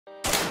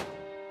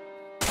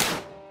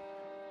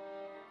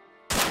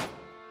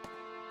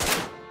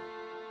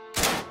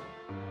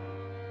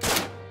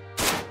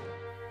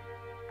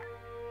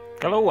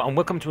Hello and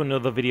welcome to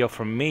another video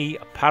from me,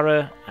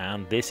 Para,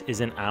 and this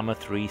is an Arma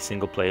 3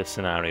 single player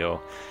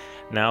scenario.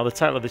 Now the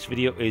title of this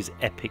video is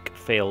Epic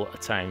Fail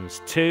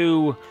Times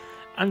 2,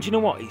 and you know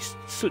what, it's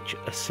such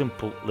a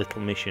simple little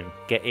mission.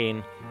 Get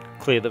in,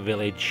 clear the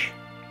village,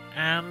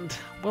 and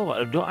well,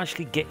 I don't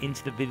actually get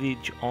into the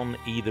village on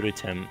either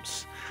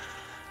attempts.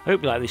 I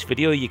hope you like this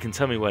video. You can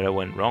tell me where I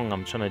went wrong.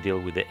 I'm trying to deal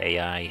with the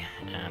AI,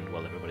 and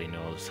well, everybody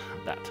knows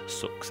that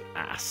sucks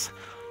ass.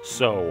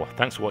 So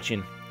thanks for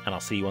watching, and I'll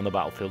see you on the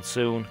battlefield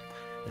soon.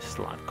 This is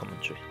live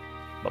commentary.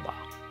 Bye-bye.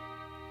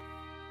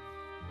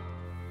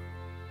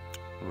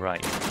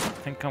 Right, I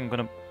think I'm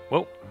gonna...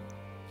 Whoa!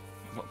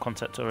 I've got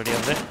contact already,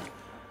 have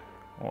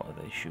they? What are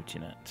they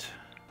shooting at?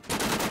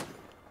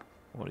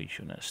 What are you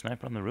shooting at?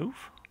 Sniper on the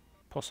roof?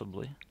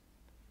 Possibly.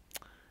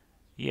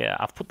 Yeah,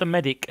 I've put the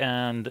medic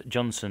and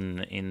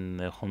Johnson in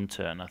the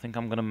hunter, and I think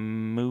I'm gonna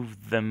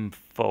move them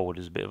forward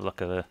as a bit of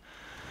like a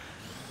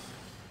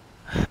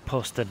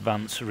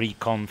post-advance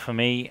recon for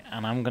me,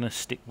 and I'm going to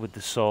stick with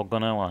the saw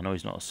gunner. Well, I know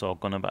he's not a saw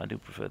gunner, but I do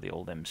prefer the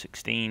old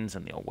M16s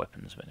and the old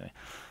weapons. But anyway,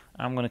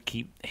 I'm going to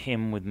keep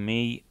him with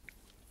me.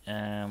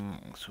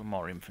 So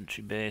more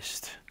infantry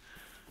based.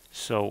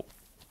 So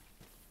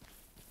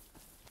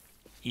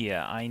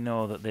yeah, I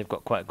know that they've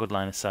got quite a good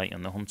line of sight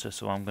on the hunter,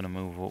 so I'm going to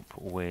move up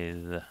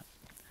with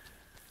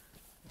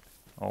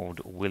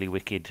old Willy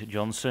Wicked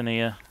Johnson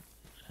here,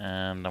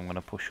 and I'm going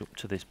to push up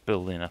to this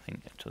building, I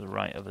think to the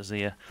right of us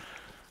here.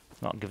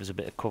 That'll give us a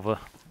bit of cover,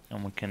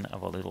 and we can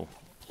have a little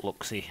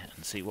look-see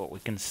and see what we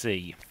can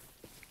see.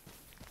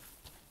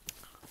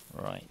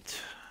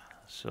 Right,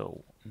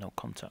 so no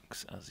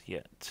contacts as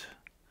yet.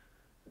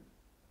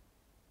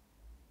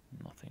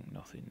 Nothing,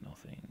 nothing,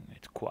 nothing.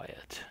 It's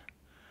quiet.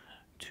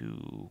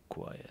 Too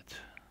quiet.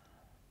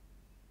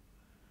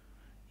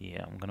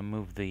 Yeah, I'm going to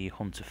move the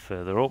hunter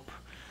further up.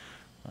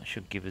 That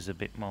should give us a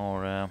bit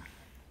more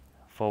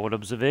forward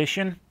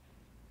observation.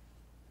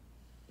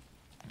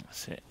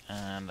 That's it,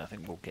 and I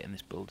think we'll get in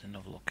this building and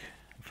have a look.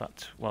 In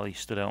fact, while he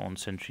stood out on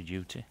sentry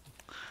duty,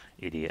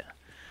 idiot,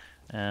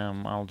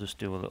 I'll just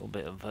do a little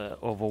bit of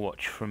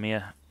overwatch from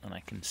here, and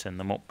I can send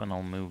them up, and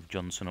I'll move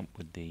Johnson up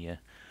with the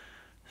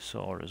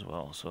saw as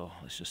well. So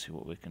let's just see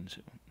what we can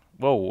see.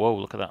 Whoa, whoa,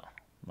 look at that.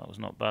 That was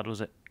not bad,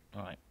 was it?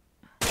 Alright.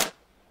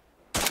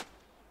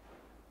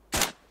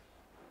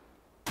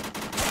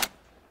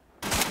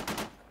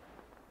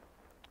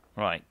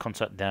 Right,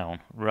 contact down.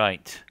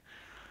 Right.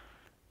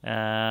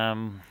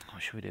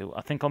 What should we do?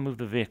 I think I'll move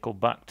the vehicle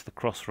back to the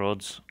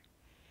crossroads,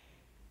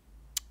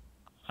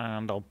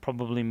 and I'll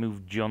probably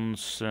move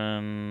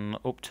Johnson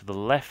up to the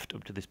left,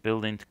 up to this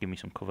building to give me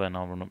some cover, and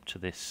I'll run up to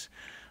this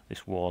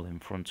wall in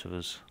front of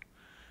us,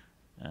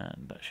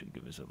 and that should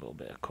give us a little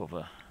bit of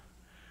cover.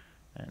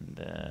 And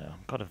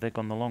God, have they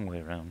gone the long way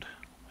around?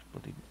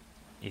 Bloody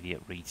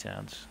idiot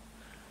retards!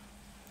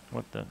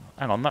 What the?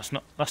 Hang on, that's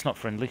not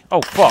friendly.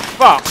 Oh fuck!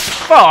 Fuck!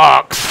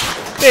 Fuck!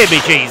 Baby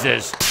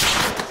Jesus!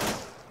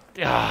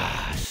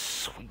 Ah,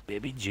 sweet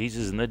baby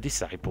Jesus and the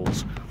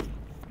disciples.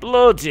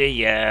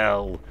 Bloody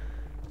hell.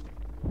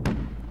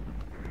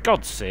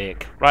 God's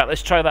sake. Right,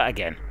 let's try that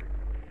again.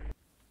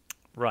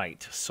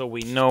 Right, so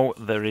we know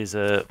there is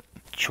a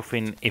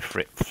chuffing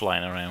Ifrit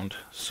flying around.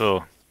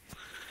 So,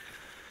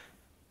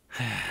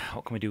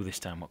 what can we do this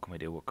time? What can we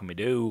do? What can we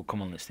do?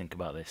 Come on, let's think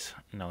about this.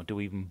 Now, do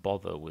we even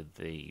bother with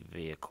the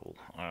vehicle?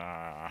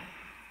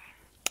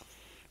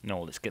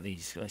 No, let's get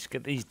these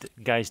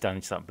guys down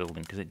into that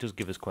building, because it does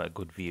give us quite a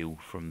good view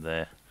from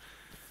there,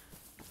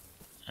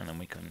 and then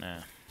we can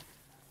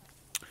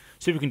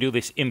see if we can do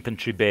this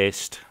infantry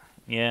based.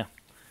 Yeah,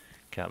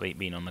 can't beat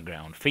being on the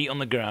ground. Feet on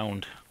the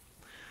ground.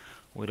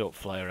 We don't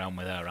fly around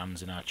with our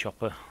hands in our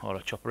chopper, or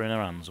a chopper in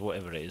our hands,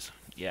 whatever it is.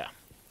 Yeah,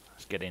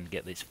 let's get in,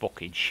 get this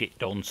fucking shit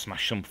done,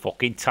 smash some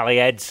fucking tally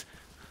heads.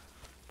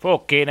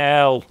 Fucking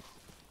hell,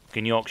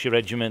 fucking Yorkshire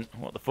Regiment.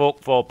 What the fuck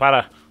for,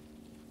 Para?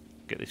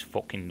 Get this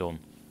fucking done.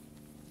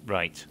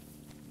 Right.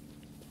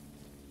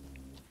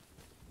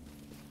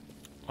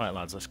 Right,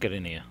 lads, let's get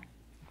in here.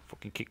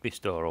 Fucking kick this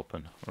door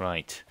open.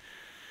 Right.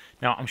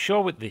 Now, I'm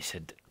sure with this,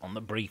 on the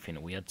briefing,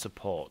 we had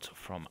support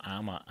from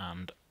Arma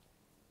and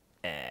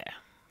Air.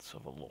 Let's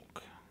have a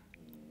look.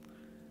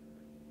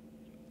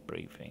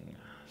 Briefing.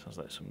 Sounds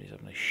like somebody's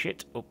having a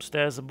shit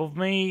upstairs above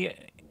me.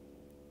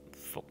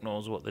 Fuck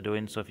knows what they're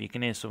doing, so if you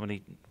can hear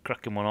somebody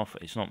cracking one off,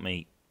 it's not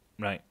me.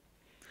 Right.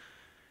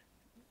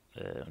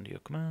 Under your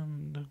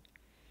command.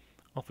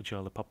 Alpha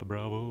Charlie Papa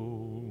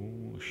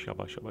Bravo.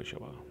 Shabba shabba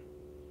shabba.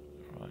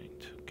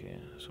 Right, okay.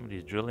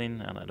 Somebody's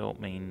drilling, and I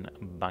don't mean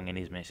banging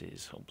his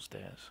missus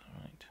upstairs.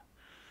 Right.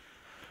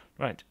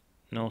 Right.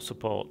 No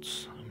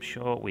supports. I'm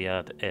sure we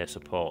had air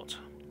support.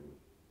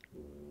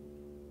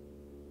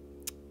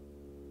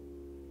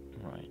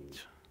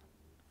 Right.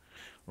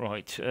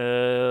 Right.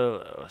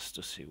 Let's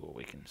just see what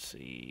we can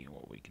see.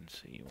 What we can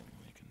see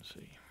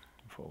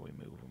before we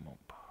move them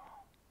up.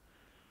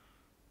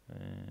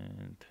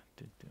 And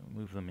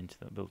move them into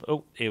that build.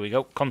 Oh, here we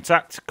go.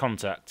 Contact,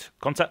 contact,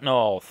 contact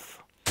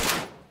north.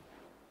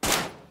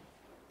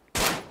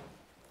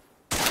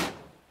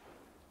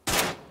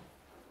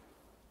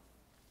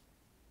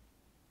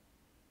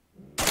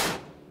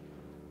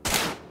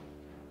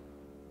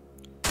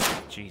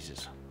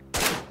 Jesus.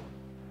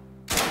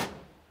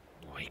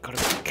 Oh, you gotta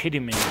be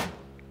kidding me.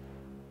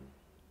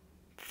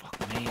 Fuck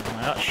me,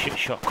 man, that shit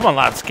shot. Come on,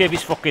 lads, cave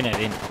his fucking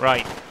head in.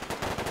 Right.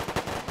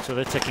 So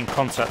they're taking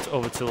contact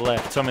over to the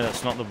left. Tell me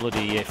that's not the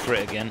bloody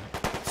frit again.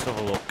 Let's have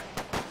a look.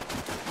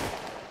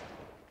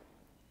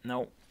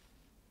 No.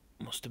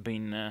 Must have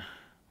been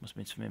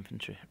some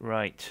infantry.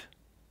 Right.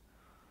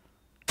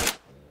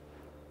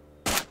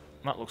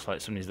 That looks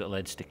like somebody's little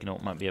head sticking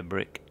up. Might be a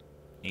brick.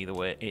 Either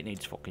way, it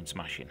needs fucking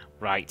smashing.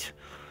 Right.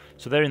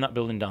 So they're in that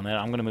building down there.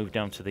 I'm going to move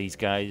down to these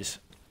guys.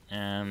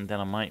 And then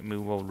I might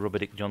move old Rubber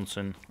Dick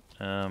Johnson.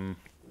 I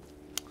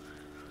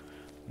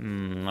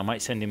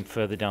might send him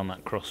further down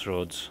that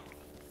crossroads.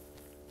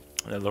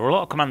 There are a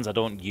lot of commands I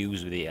don't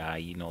use with the AI,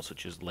 you know,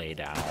 such as lay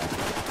down,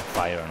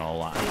 fire and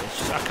all that. It's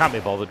just, I can't be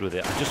bothered with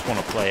it. I just want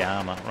to play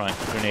Arma. Right,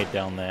 grenade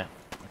down there.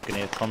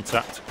 Grenade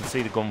contact. I can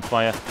see the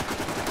gunfire.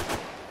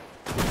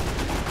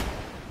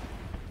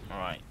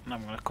 Alright, now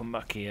I'm going to come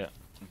back here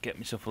and get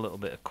myself a little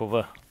bit of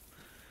cover.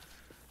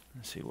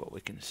 And see what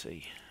we can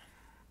see.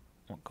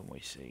 What can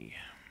we see?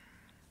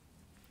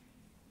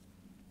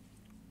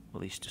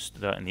 Well, he's just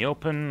stood out in the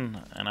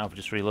open, and I've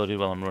just reloaded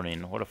while I'm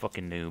running. What a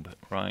fucking noob.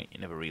 Right, you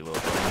never reload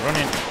while I'm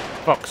running.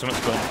 Fuck,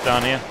 something's going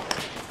down here.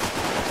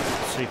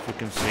 Let's see if we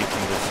can see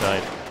from this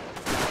side.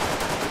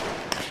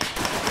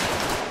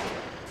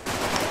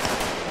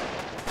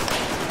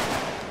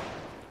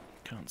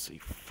 Can't see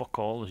fuck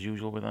all as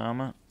usual with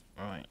Arma.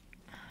 Right.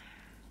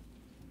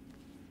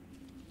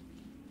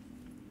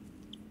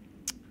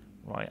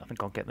 Right, I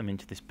think I'll get them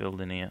into this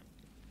building here.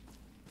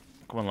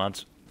 Come on,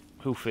 lads.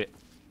 Hoof it.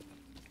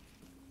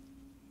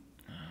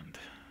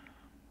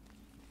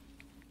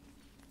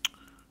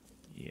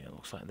 Yeah,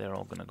 looks like they're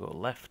all going to go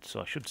left, so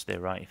I should stay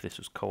right if this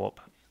was co-op.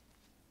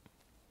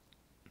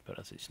 But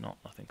as it's not,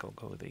 I think I'll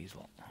go with these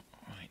lot.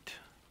 Right.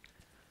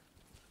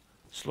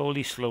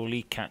 Slowly,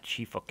 slowly,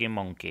 catchy fucking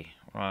monkey.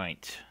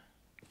 Right.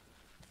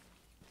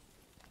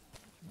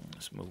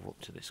 Let's move up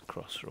to this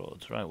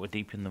crossroads. Right, we're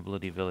deep in the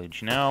bloody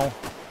village now.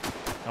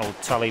 Old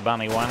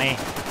Taliban-y-wanny.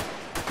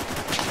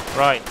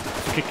 Right,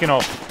 it's kicking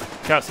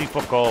off. Can't see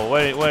fuck all.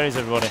 Where is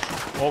everybody?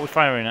 What are we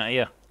firing at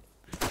here?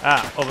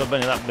 Ah, over by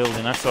that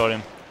building, I saw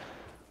him.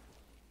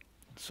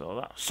 So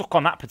that suck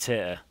on that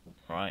potato,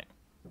 right?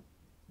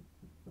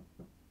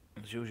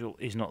 As usual,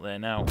 he's not there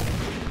now.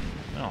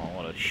 Oh,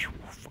 what a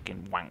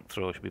fucking wank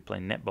throw! Should be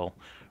playing netball.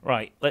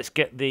 Right, let's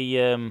get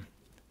them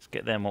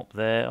up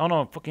there. Oh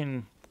no,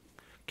 fucking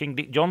King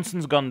Dick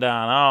Johnson's gone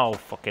down. Oh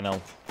fucking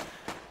hell!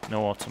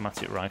 No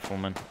automatic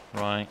rifleman.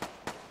 Right,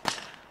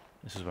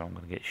 this is where I'm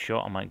gonna get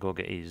shot. I might go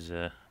get his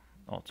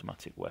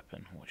automatic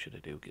weapon. What should I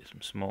do? Get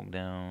some smoke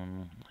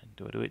down.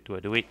 Do I do it? Do I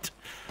do it?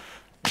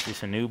 Is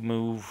this a noob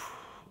move?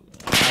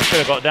 I should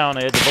have got down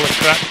here, the bullet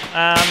crack,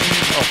 and...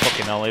 oh,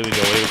 fucking hell, here we go,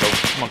 here we go.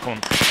 Come on, come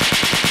on.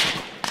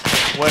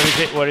 Where is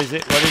it, where is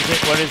it, where is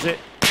it, where is it?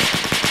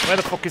 Where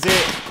the fuck is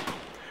it?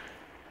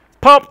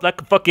 Pop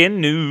like a fucking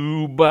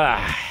noob.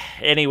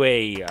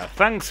 Anyway,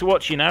 thanks for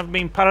watching. I've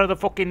been Para the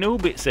fucking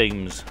noob, it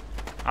seems.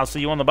 I'll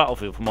see you on the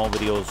battlefield for more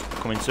videos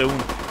coming soon,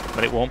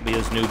 but it won't be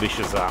as noobish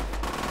as that.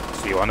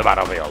 See you on the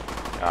battlefield.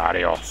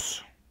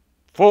 Adios.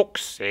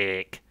 Fuck's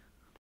sake.